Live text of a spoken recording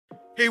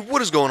Hey,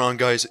 what is going on,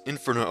 guys?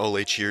 Inferno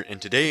LH here,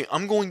 and today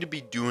I'm going to be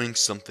doing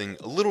something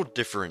a little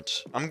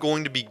different. I'm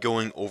going to be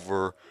going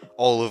over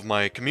all of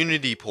my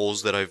community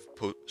polls that I've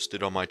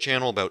posted on my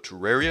channel about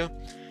Terraria,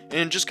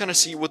 and just kind of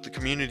see what the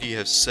community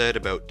has said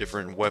about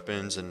different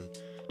weapons and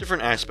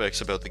different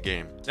aspects about the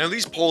game. Now,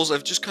 these polls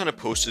I've just kind of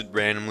posted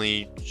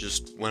randomly,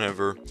 just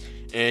whenever,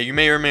 and you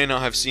may or may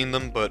not have seen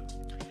them, but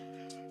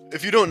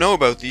if you don't know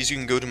about these, you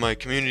can go to my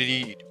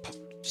community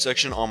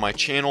section on my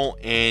channel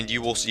and you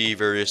will see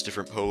various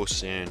different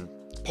posts and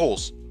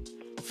polls.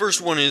 The first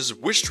one is,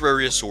 which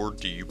Terraria sword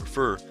do you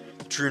prefer?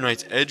 The True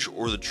Knight's Edge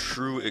or the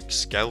True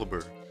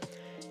Excalibur?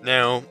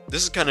 Now,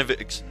 this is kind of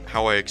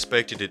how I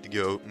expected it to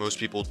go. Most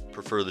people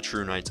prefer the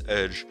True Knight's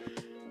Edge,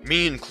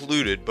 me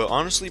included, but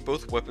honestly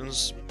both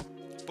weapons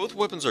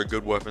are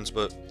good weapons,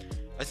 but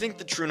I think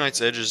the True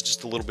Knight's Edge is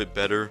just a little bit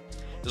better,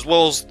 as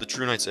well as the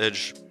True Knight's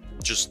Edge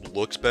just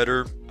looks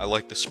better. I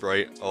like the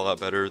sprite a lot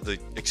better. The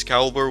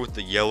Excalibur with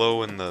the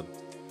yellow and the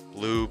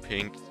blue,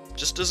 pink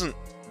just doesn't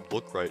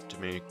look right to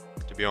me,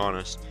 to be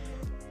honest.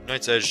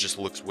 Knight's Edge just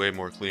looks way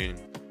more clean.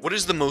 What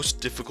is the most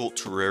difficult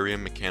Terraria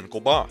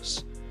mechanical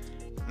boss?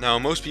 Now,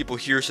 most people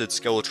here said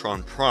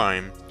Skeletron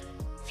Prime.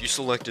 If you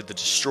selected the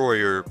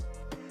Destroyer,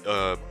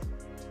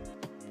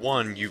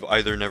 one, you've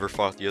either never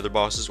fought the other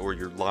bosses or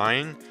you're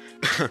lying,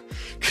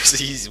 because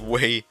he's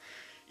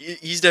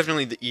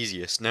definitely the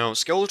easiest. Now,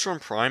 Skeletron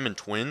Prime and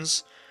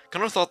Twins,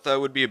 kind of thought that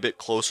would be a bit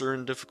closer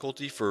in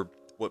difficulty for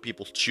what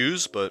people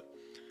choose, but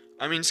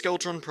I mean,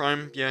 Skeletron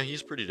Prime, yeah,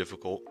 he's pretty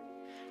difficult.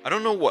 I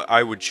don't know what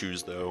I would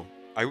choose, though.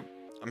 I'm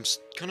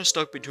kind of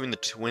stuck between the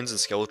Twins and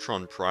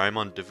Skeletron Prime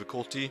on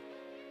difficulty.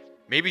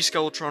 Maybe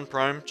Skeletron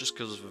Prime, just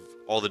because of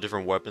all the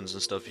different weapons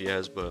and stuff he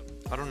has, but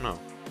I don't know.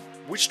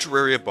 Which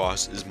Terraria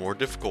boss is more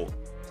difficult?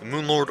 The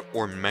Moonlord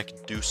or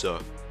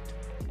Medusa?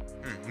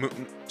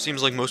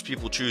 Seems like most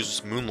people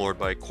choose Moonlord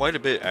by quite a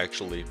bit,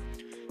 actually.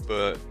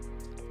 But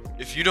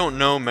if you don't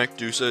know,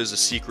 Medusa is a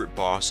secret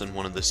boss in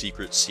one of the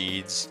secret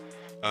seeds.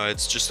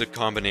 It's just a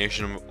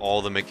combination of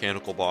all the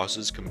mechanical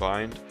bosses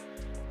combined.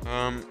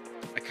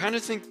 I kind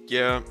of think,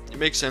 yeah, it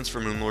makes sense for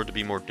Moonlord to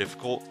be more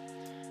difficult.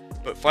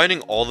 But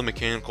fighting all the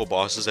mechanical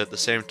bosses at the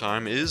same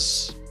time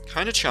is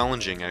kind of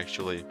challenging,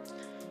 actually.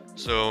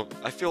 So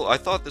I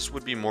thought this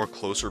would be more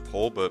closer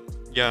poll, but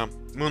yeah,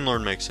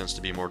 Moonlord makes sense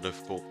to be more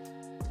difficult.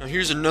 Now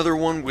here's another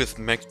one with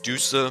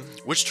Medusa.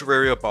 Which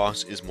Terraria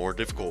boss is more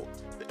difficult?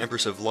 The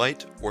Empress of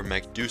Light or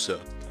Medusa?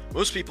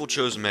 Most people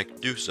chose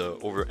Medusa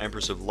over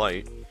Empress of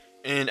Light,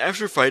 and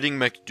after fighting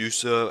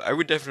Medusa, I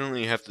would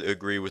definitely have to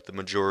agree with the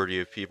majority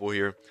of people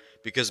here,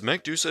 because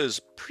Medusa is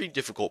a pretty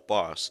difficult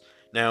boss.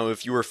 Now,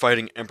 if you were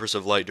fighting Empress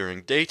of Light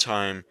during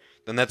daytime,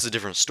 then that's a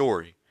different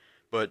story.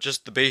 But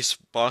just the base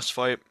boss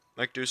fight,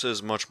 Medusa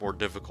is much more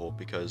difficult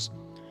because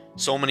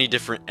so many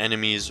different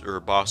enemies or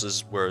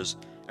bosses, whereas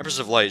Empress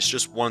of Light is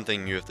just one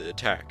thing you have to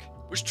attack.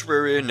 Which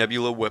Terraria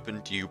Nebula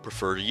weapon do you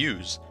prefer to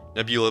use?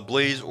 Nebula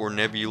Blaze or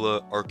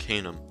Nebula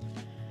Arcanum?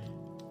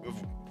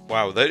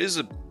 Wow, that is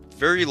a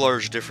very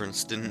large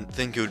difference. Didn't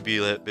think it would be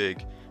that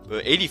big.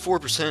 But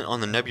 84%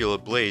 on the Nebula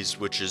Blaze,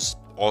 which is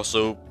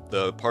also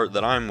the part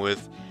that I'm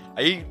with.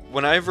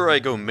 Whenever I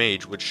go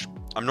Mage, which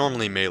I'm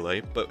normally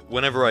melee, but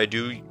whenever I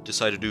do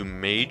decide to do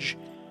Mage,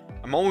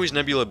 I'm always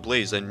Nebula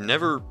Blaze.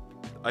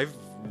 I've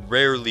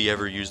rarely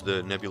ever used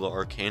the Nebula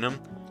Arcanum.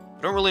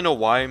 I don't really know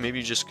why,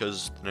 maybe just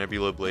because the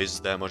Nebula Blaze is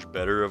that much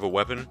better of a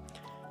weapon,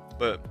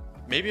 but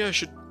maybe I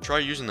should try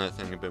using that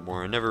thing a bit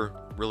more. I never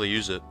really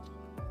use it.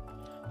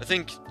 I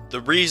think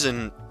the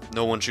reason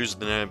no one chooses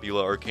the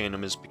Nebula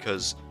Arcanum is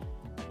because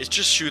it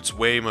just shoots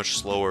way much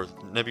slower.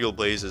 Nebula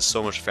Blaze is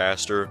so much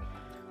faster.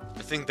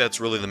 I think that's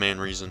really the main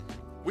reason.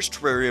 Which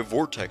Terraria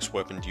Vortex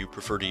weapon do you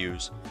prefer to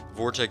use? The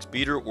Vortex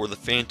Beater or the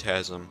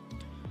Phantasm?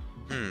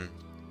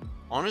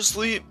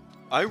 Honestly,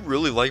 I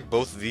really like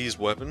both of these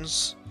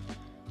weapons.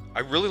 I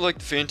really like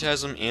the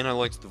Phantasm and I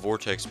like the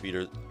Vortex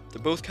Beater.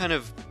 They're both kind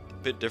of a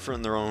bit different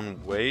in their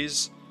own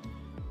ways.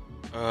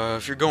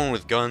 If you're going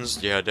with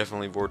guns, yeah,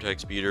 definitely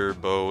Vortex Beater,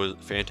 bow,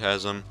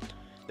 Phantasm.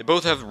 They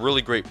both have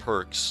really great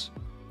perks,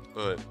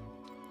 but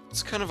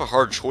it's kind of a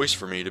hard choice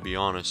for me, to be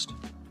honest.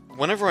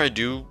 Whenever I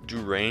do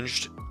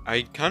ranged,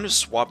 I kind of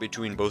swap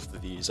between both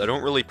of these. I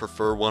don't really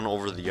prefer one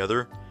over the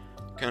other.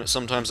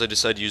 Sometimes I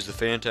decide to use the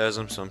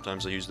Phantasm,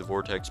 sometimes I use the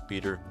Vortex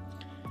Beater.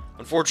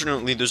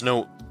 Unfortunately, there's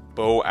no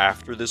bow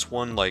after this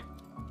one. Like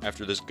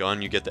after this gun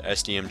you get the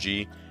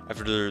SDMG,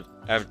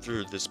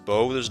 after this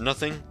bow there's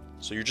nothing,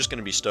 so you're just going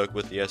to be stuck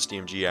with the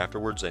SDMG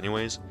afterwards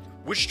anyways.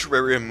 Which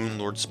Terraria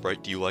Moonlord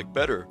sprite do you like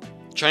better?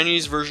 The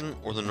Chinese version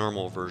or the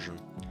normal version?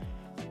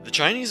 The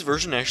Chinese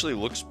version actually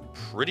looks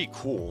pretty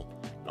cool.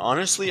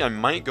 Honestly, I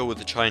might go with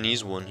the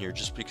Chinese one here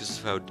just because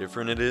of how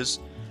different it is.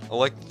 I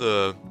like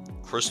the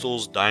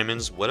crystals,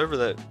 diamonds, whatever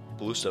that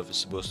blue stuff is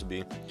supposed to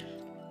be,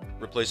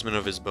 replacement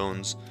of his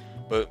bones,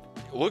 but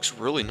it looks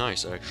really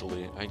nice,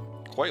 actually. I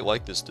quite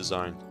like this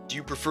design. Do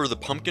you prefer the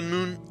Pumpkin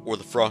Moon or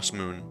the Frost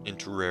Moon in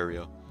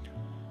Terraria?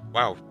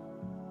 Wow.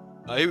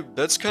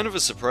 That's kind of a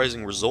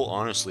surprising result,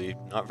 honestly.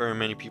 Not very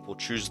many people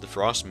choose the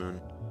Frost Moon.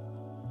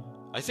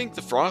 I think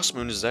the Frost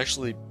Moon is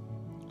actually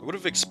I would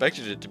have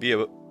expected it to be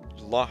a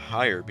lot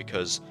higher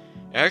because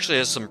it actually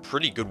has some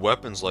pretty good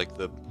weapons like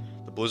the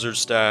Blizzard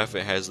Staff,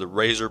 it has the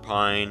Razor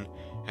Pine,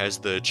 has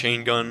the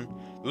Chain Gun.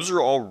 Those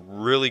are all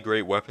really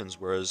great weapons,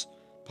 whereas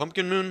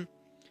Pumpkin Moon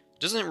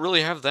doesn't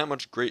really have that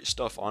much great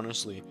stuff,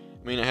 honestly.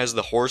 I mean, it has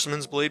the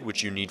Horseman's Blade,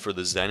 which you need for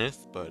the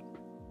Zenith, but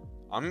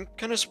I'm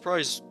kind of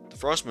surprised the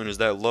Frost Moon is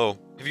that low.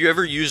 Have you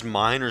ever used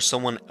mine or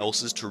someone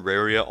else's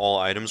Terraria All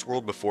Items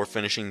World before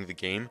finishing the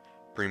game,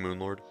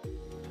 pre-Moonlord?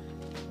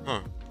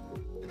 Huh.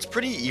 It's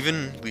pretty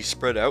evenly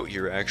spread out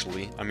here,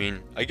 actually. I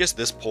mean, I guess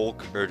this poll,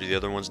 compared to the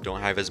other ones,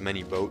 don't have as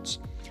many votes.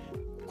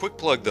 Quick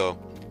plug, though.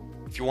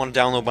 If you want to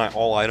download my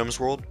All Items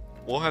World,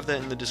 we'll have that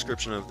in the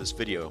description of this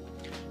video.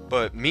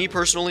 But me,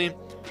 personally,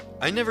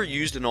 I never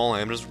used an All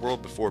Items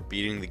World before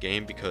beating the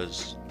game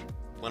because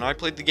when I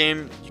played the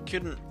game, you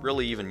couldn't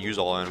really even use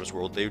All Items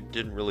World. They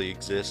didn't really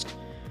exist.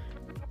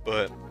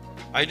 But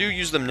I do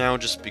use them now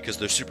just because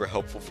they're super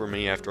helpful for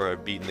me after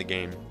I've beaten the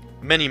game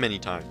many, many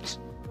times.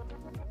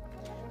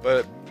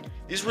 But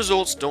these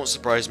results don't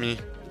surprise me.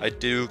 I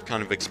do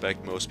kind of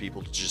expect most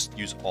people to just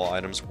use All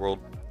Items World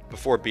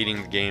before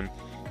beating the game,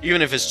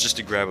 even if it's just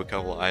to grab a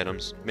couple of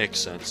items. Makes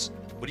sense.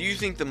 What do you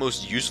think the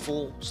most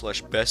useful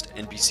 / best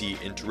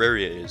NPC in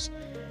Terraria is?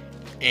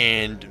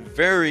 And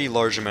very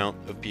large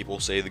amount of people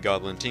say the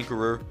Goblin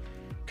Tinkerer.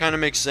 Kind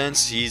of makes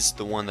sense. He's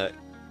the one that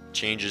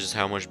changes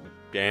how much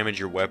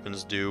damage your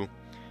weapons do.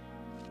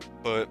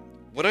 But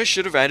what I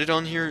should have added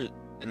on here,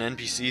 an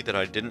NPC that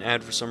I didn't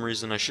add for some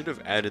reason, I should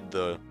have added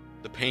the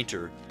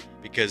Painter,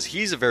 because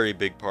he's a very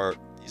big part.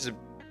 He's a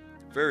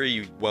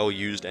very well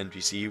used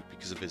NPC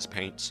because of his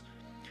paints.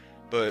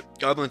 But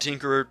Goblin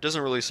Tinkerer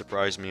doesn't really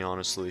surprise me,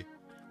 honestly.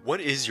 What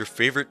is your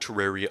favorite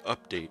Terraria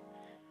update?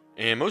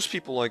 And most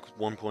people like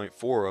 1.4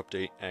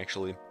 update,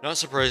 actually. Not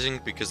surprising,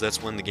 because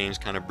that's when the game's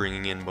kind of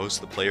bringing in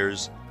most of the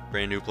players,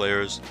 brand new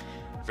players.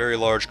 Very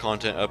large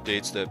content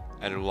updates that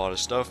added a lot of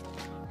stuff.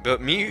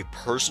 But me,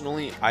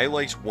 personally, I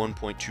liked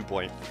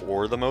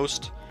 1.2.4 the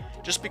most,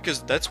 just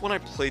because that's when I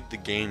played the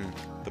game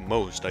the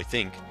most, I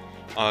think.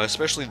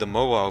 Especially the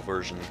mobile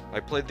version.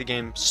 I played the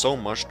game so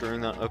much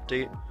during that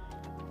update.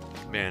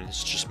 Man,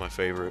 it's just my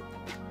favorite.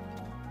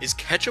 Is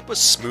ketchup a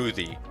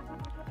smoothie?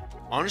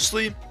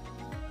 Honestly,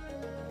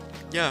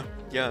 yeah,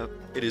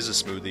 it is a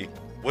smoothie.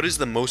 What is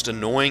the most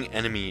annoying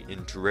enemy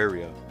in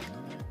Terraria?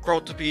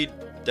 Crawltipede,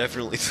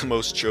 definitely the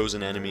most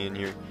chosen enemy in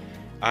here.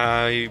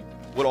 I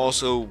would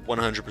also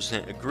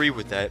 100% agree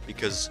with that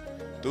because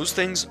those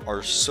things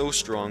are so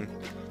strong.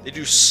 They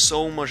do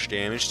so much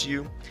damage to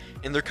you,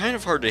 and they're kind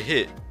of hard to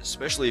hit,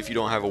 especially if you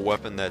don't have a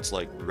weapon that's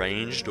like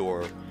ranged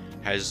or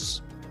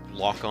has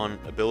lock-on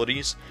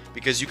abilities,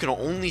 because you can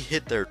only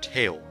hit their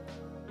tail.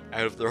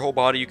 Out of their whole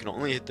body, you can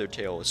only hit their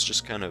tail. It's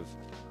just kind of...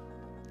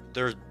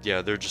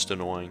 they're just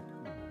annoying.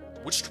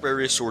 Which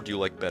Terraria sword do you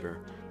like better?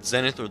 The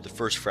Zenith or the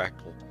first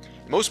Fractal?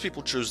 Most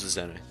people chose the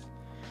Zenith.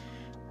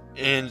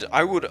 And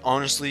I would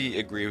honestly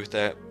agree with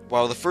that.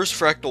 While the first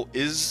Fractal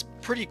is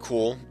pretty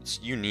cool, it's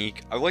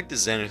unique, I like the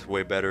Zenith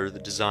way better. The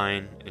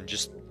design and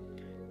just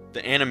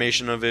the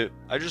animation of it,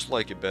 I just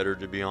like it better,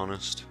 to be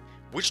honest.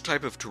 Which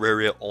type of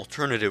Terraria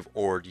alternative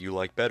ore do you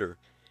like better?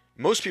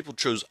 Most people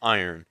chose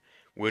iron,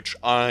 which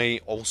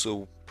I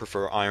also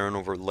prefer iron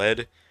over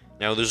lead.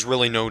 Now, there's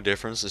really no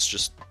difference, it's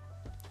just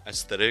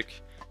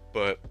aesthetic,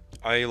 but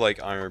I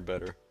like iron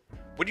better.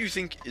 What do you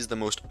think is the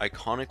most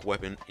iconic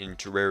weapon in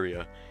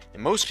Terraria?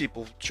 And most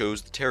people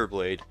chose the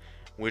Terrorblade,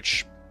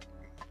 which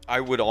I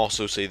would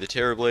also say the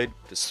Terrorblade.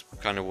 This is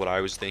kind of what I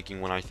was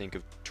thinking when I think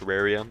of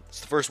Terraria.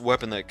 It's the first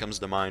weapon that comes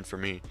to mind for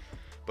me,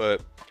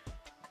 but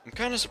I'm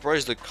kind of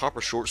surprised the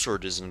Copper Short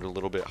Sword isn't a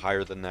little bit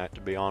higher than that,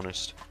 to be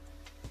honest.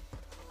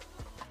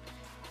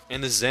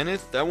 And the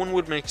Zenith, that one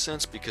would make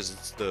sense because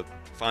it's the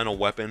final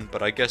weapon,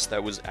 but I guess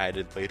that was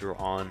added later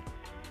on.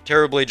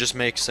 Terrorblade just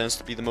makes sense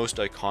to be the most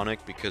iconic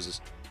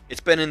because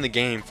it's been in the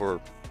game for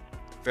a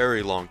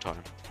very long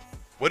time.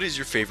 What is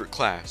your favorite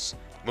class?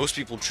 Most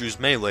people choose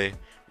Melee,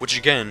 which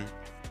again,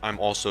 I'm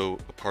also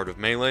a part of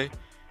Melee.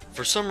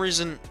 For some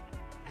reason,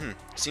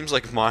 seems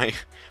like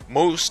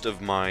most of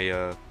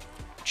my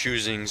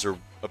choosings or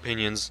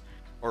opinions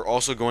are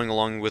also going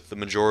along with the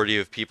majority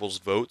of people's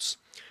votes,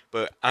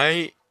 but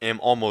I am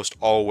almost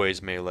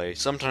always Melee.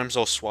 Sometimes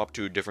I'll swap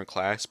to a different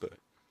class, but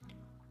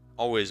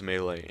always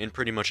Melee in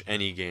pretty much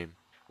any game.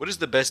 What is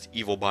the best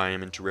evil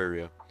biome in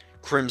Terraria?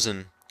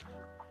 Crimson.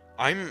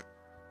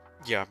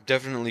 Yeah,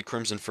 definitely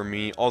Crimson for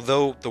me,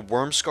 although the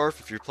Worm Scarf,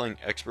 if you're playing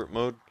Expert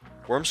mode,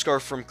 Worm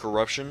Scarf from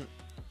Corruption,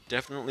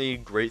 definitely a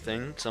great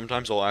thing.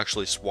 Sometimes I'll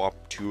actually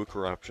swap to a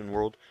Corruption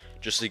world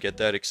just to get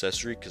that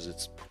accessory because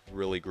it's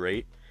really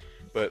great.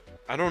 But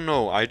I don't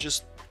know, I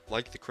just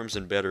like the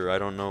Crimson better. I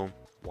don't know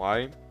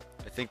why.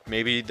 I think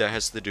maybe that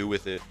has to do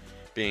with it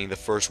being the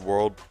first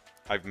world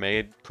I've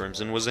made.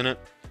 Crimson was in it,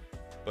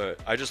 but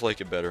I just like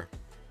it better.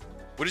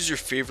 What is your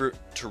favorite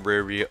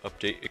Terraria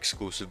update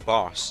exclusive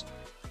boss?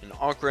 And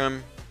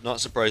Okrem,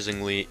 not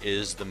surprisingly,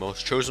 is the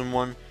most chosen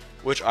one,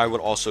 which I would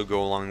also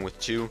go along with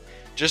too,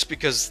 just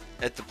because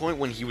at the point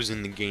when he was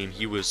in the game,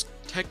 he was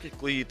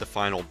technically the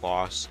final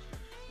boss,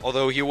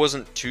 Although he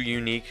wasn't too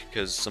unique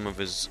because some of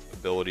his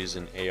abilities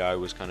in AI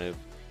was kind of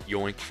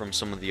yoinked from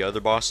some of the other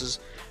bosses.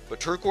 But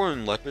Turquoise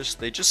and Lepus,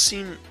 they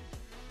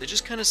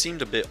just kind of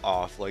seemed a bit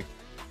off. Like,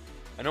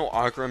 I know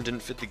Akram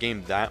didn't fit the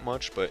game that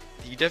much, but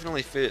he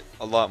definitely fit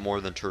a lot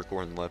more than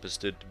Turquoise and Lepus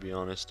did, to be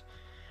honest.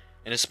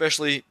 And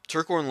especially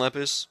Turquoise and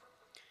Lepus,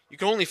 you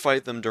can only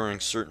fight them during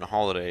certain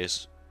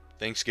holidays.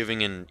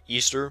 Thanksgiving and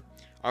Easter.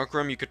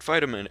 Akram, you could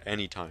fight him at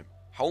any time.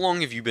 How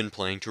long have you been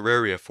playing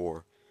Terraria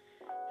for?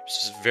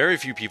 Very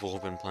few people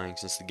have been playing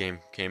since the game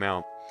came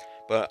out.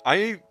 But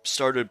I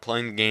started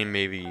playing the game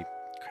maybe,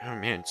 oh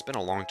man, it's been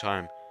a long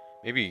time.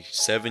 Maybe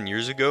 7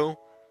 years ago?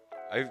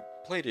 I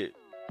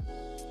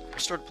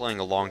started playing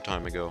a long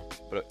time ago,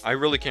 but I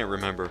really can't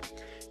remember.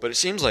 But it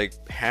seems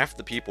like half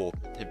the people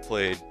had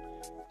played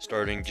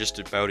starting just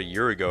about a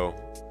year ago.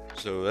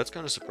 So that's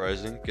kind of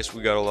surprising. Guess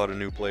we got a lot of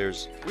new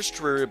players. Which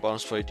Terraria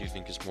boss fight do you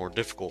think is more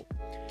difficult?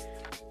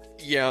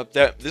 Yeah,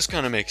 this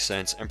kind of makes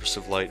sense. Empress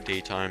of Light,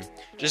 daytime.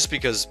 Just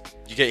because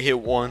you get hit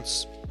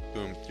once,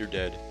 boom, you're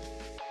dead.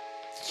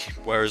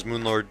 Whereas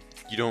Moonlord,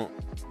 you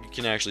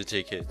can actually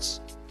take hits.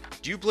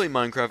 Do you play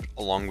Minecraft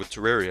along with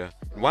Terraria?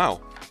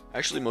 Wow,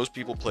 actually most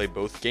people play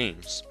both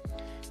games.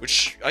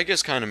 Which I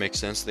guess kind of makes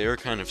sense. They are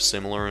kind of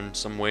similar in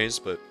some ways,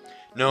 but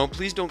no,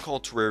 please don't call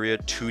Terraria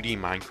 2D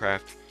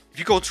Minecraft. If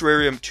you call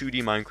Terraria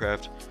 2D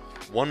Minecraft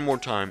one more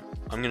time,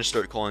 I'm going to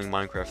start calling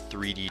Minecraft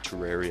 3D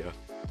Terraria.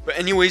 But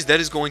anyways, that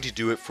is going to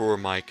do it for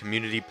my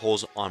community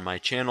polls on my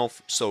channel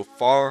so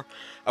far.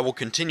 I will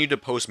continue to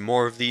post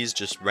more of these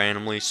just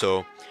randomly,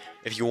 so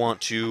if you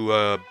want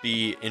to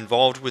be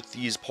involved with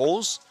these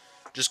polls,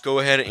 just go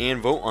ahead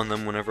and vote on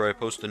them whenever I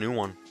post a new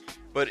one.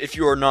 But if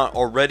you are not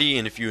already,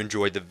 and if you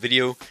enjoyed the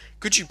video,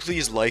 could you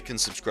please like and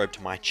subscribe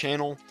to my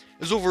channel?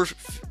 There's over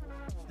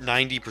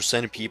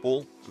 90% of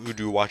people who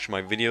do watch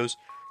my videos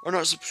are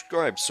not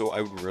subscribed, so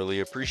I would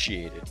really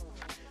appreciate it.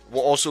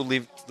 We'll also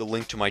leave the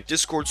link to my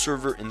Discord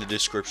server in the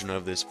description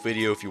of this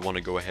video if you want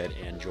to go ahead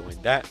and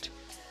join that.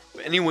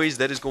 But anyways,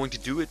 that is going to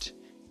do it,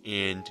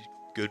 and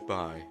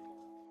goodbye.